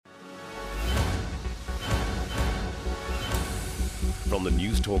From the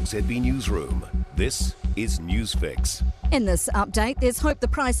News Talk ZB Newsroom, this is Newsfix. In this update, there's hope the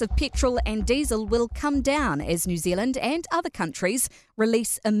price of petrol and diesel will come down as New Zealand and other countries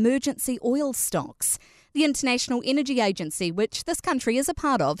release emergency oil stocks. The International Energy Agency, which this country is a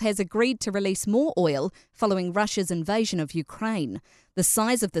part of, has agreed to release more oil following Russia's invasion of Ukraine. The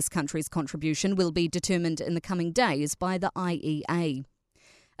size of this country's contribution will be determined in the coming days by the IEA.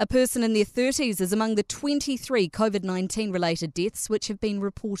 A person in their 30s is among the 23 COVID-19 related deaths which have been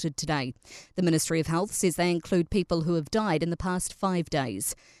reported today. The Ministry of Health says they include people who have died in the past 5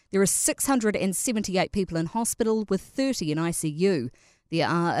 days. There are 678 people in hospital with 30 in ICU. There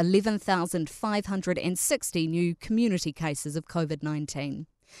are 11,560 new community cases of COVID-19.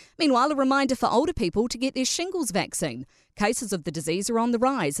 Meanwhile, a reminder for older people to get their shingles vaccine. Cases of the disease are on the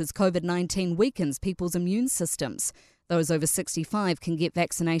rise as COVID-19 weakens people's immune systems. Those over 65 can get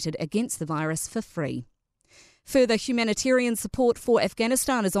vaccinated against the virus for free. Further humanitarian support for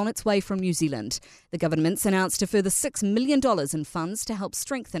Afghanistan is on its way from New Zealand. The government's announced a further $6 million in funds to help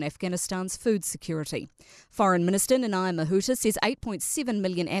strengthen Afghanistan's food security. Foreign Minister Nanaia Mahuta says 8.7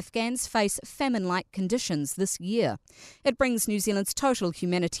 million Afghans face famine-like conditions this year. It brings New Zealand's total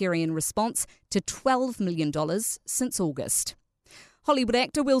humanitarian response to $12 million since August. Hollywood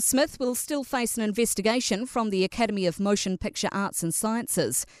actor Will Smith will still face an investigation from the Academy of Motion Picture Arts and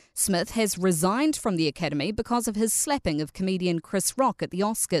Sciences. Smith has resigned from the Academy because of his slapping of comedian Chris Rock at the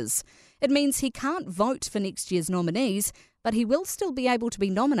Oscars. It means he can't vote for next year's nominees, but he will still be able to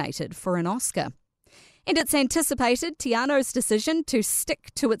be nominated for an Oscar. And it's anticipated Te Ano's decision to stick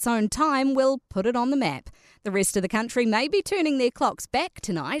to its own time will put it on the map. The rest of the country may be turning their clocks back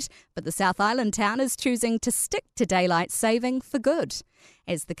tonight, but the South Island town is choosing to stick to daylight saving for good.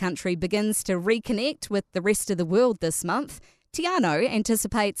 As the country begins to reconnect with the rest of the world this month, Te Ano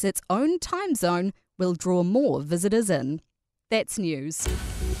anticipates its own time zone will draw more visitors in. That's news.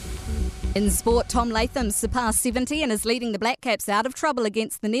 In sport, Tom Latham surpassed 70 and is leading the Black Caps out of trouble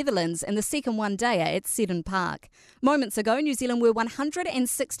against the Netherlands in the second one-dayer at Seddon Park. Moments ago, New Zealand were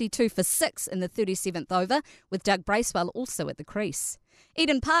 162 for 6 in the 37th over, with Doug Bracewell also at the crease.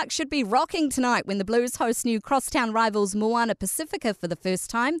 Eden Park should be rocking tonight when the Blues host new crosstown rivals Moana Pacifica for the first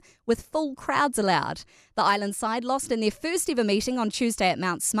time, with full crowds allowed. The island side lost in their first ever meeting on Tuesday at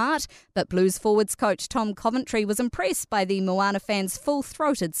Mount Smart, but Blues forwards coach Tom Coventry was impressed by the Moana fans'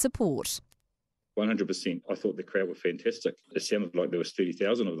 full-throated support. 100%. I thought the crowd were fantastic. It sounded like there was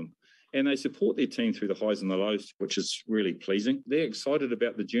 30,000 of them. And they support their team through the highs and the lows, which is really pleasing. They're excited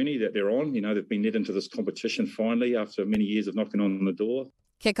about the journey that they're on. You know, they've been led into this competition finally after many years of knocking on the door.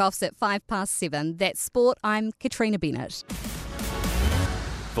 Kick-offs at 7:05. That's sport. I'm Katrina Bennett.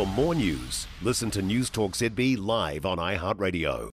 For more news, listen to News Talk ZB live on iHeartRadio.